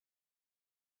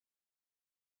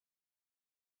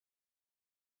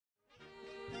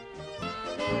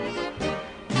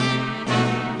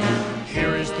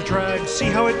see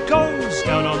how it goes.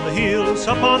 Down on the heels,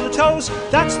 up on the toes.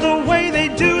 That's the way they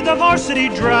do the varsity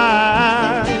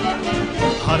drag.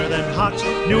 Hotter than hot,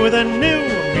 newer than new,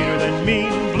 meaner than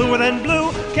mean, bluer than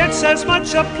blue. Gets as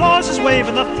much applause as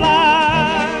waving the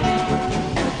flag.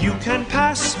 You can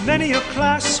pass many a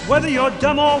class, whether you're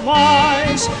dumb or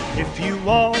wise, if you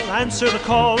all answer the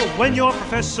call when your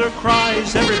professor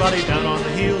cries. Everybody down on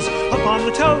the heels, up on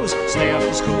the toes. Stay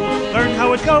after school, learn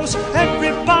how it goes.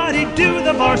 Everybody do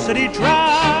the varsity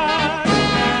drag.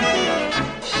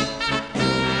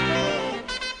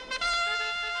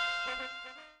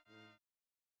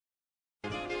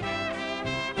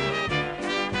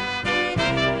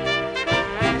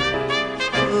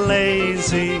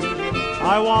 Lazy,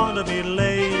 I want to be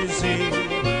lazy.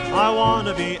 I want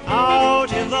to be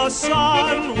out in the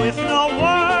sun with no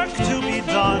work to be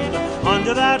done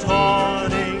under that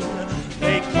awning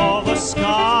they call the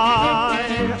sky.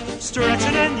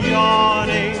 Stretching and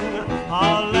yawning,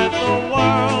 I'll let the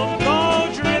world go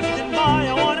drifting by.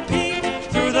 I want to peek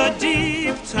through the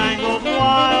deep tangled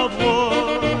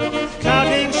wildwood,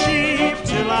 counting sheep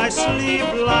till I sleep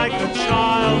like a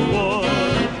child would,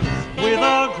 with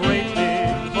a great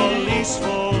big valise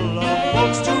full of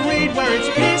books to read where it's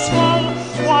peaceful,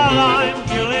 while I'm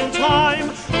killing time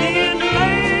being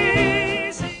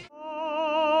lazy.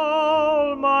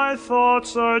 All my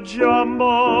thoughts are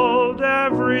jumbled,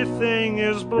 everything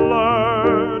is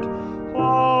blurred,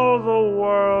 all the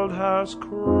world has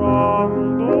crumbled,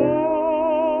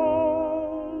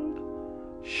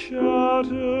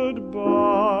 shattered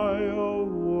by a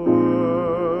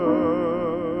word.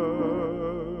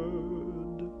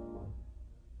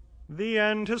 The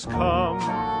end has come,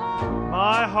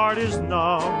 my heart is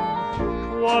numb.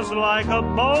 'Twas like a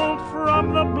bolt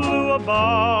from the blue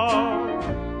above.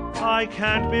 I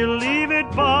can't believe it,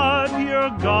 but you're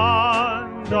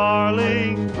gone,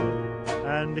 darling,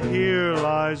 and here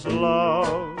lies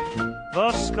love.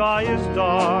 The sky is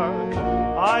dark,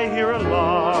 I hear a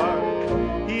lark.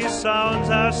 He sounds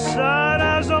as sad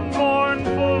as a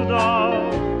mournful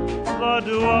dove. The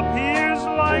dew appears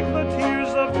like the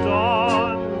tears of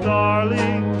dawn,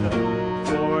 darling,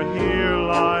 for here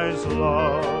lies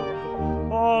love.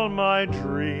 All my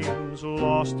dreams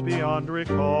lost beyond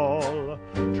recall,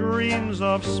 dreams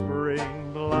of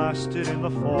spring blasted in the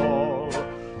fall.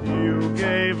 You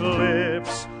gave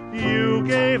lips, you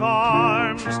gave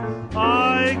arms,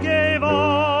 I gave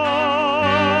all.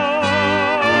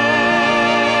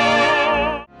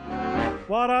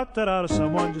 Wa-da-da-da,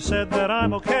 someone just said that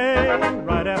I'm okay.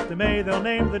 Right after May, they'll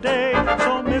name the day.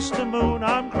 So, Mr. Moon,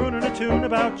 I'm crooning a tune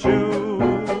about you.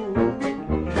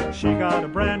 She got a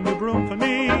brand new broom for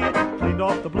me, cleaned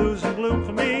off the blues and gloom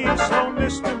for me. So,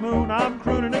 Mr. Moon, I'm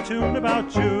crooning a tune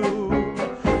about you.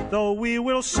 Though we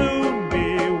will soon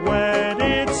be wed,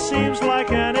 it seems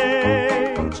like an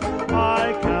age.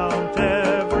 I count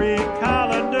every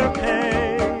calendar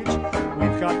page.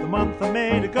 We've got the month of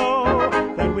May to go,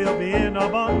 then we'll be in a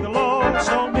bungalow.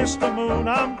 So, Mr. Moon,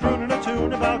 I'm crooning a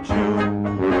tune about you.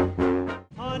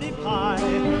 Honey pie,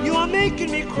 you are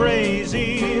making me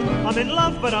crazy. I'm in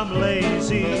love, but I'm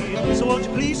lazy. So won't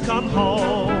you please come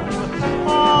home?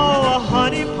 Oh,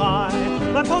 honey pie,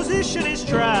 my position is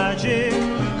tragic.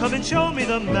 Come and show me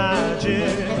the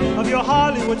magic of your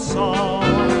Hollywood song.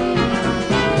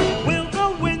 We'll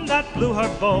go in that blew her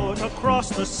boat across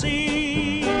the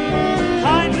sea.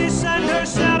 Kindly send her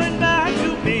sailing back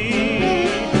to me.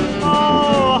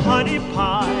 Oh, honey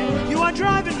pie, you are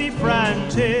driving me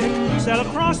frantic. Sail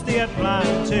across the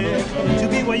Atlantic to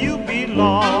be where you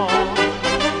belong.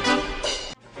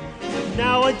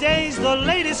 Nowadays the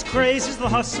latest craze is the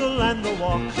hustle and the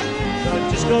walk. The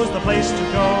disco's the place to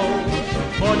go,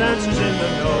 more dancers in the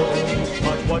know.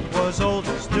 But what was old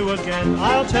is new again,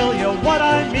 I'll tell you what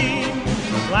I mean.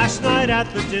 Last night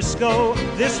at the disco,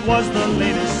 this was the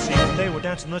latest scene. They were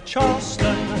dancing the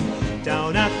Charleston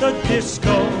down at the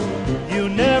disco. You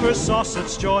never saw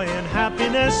such joy and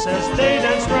happiness as they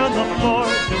danced round the floor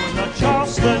doing the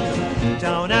Charleston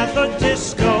down at the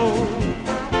disco.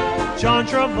 John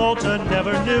Travolta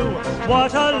never knew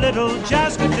what a little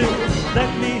jazz could do.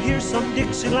 Let me hear some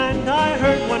Dixieland, I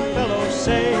heard one fellow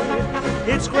say.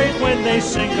 It's great when they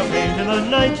syncopate in the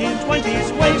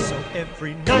 1920s way. So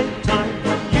every night time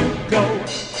you go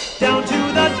down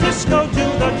to the disco, to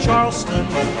the Charleston,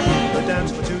 the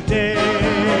dance for today.